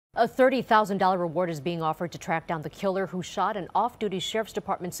A $30,000 reward is being offered to track down the killer who shot an off-duty Sheriff's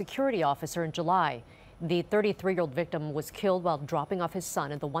Department security officer in July. The 33-year-old victim was killed while dropping off his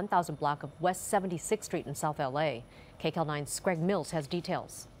son in the 1000 block of West 76th Street in South LA. KCAL9's Greg Mills has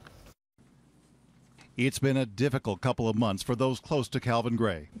details. It's been a difficult couple of months for those close to Calvin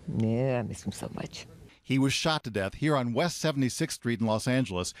Gray. Yeah, I miss him so much. He was shot to death here on West 76th Street in Los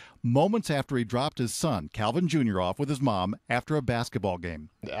Angeles moments after he dropped his son, Calvin Jr., off with his mom after a basketball game.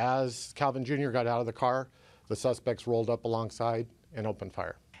 As Calvin Jr. got out of the car, the suspects rolled up alongside and opened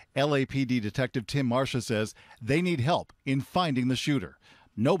fire. LAPD Detective Tim Marcia says they need help in finding the shooter.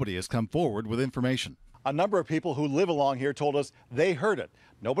 Nobody has come forward with information. A number of people who live along here told us they heard it.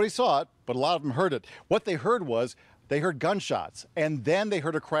 Nobody saw it, but a lot of them heard it. What they heard was they heard gunshots, and then they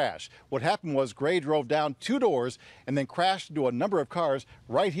heard a crash. What happened was Gray drove down 2 doors and then crashed into a number of cars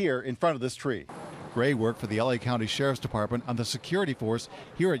right here in front of this tree. Gray worked for the LA County Sheriff's Department on the security force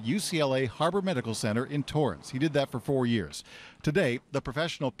here at UCLA Harbor Medical Center in Torrance. He did that for 4 years. Today, the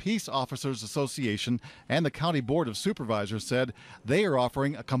Professional Peace Officers Association and the County Board of Supervisors said they are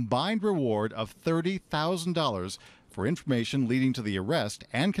offering a combined reward of $30,000 for information leading to the arrest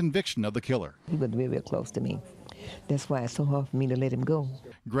and conviction of the killer. He was very, very close to me. That's why it's so hard for me to let him go.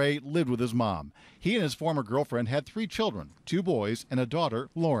 Gray lived with his mom. He and his former girlfriend had 3 children, 2 boys and a daughter,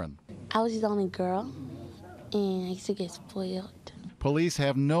 Lauren. I was his only girl, and I used to get spoiled. Police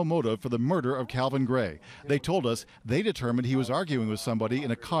have no motive for the murder of Calvin Gray. They told us they determined he was arguing with somebody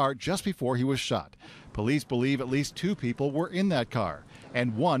in a car just before he was shot. Police believe at least 2 people were in that car,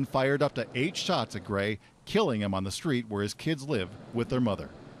 and one fired up to 8 shots at Gray, killing him on the street where his kids live with their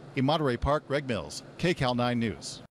mother. In Monterey Park, Greg Mills, KCAL 9 News.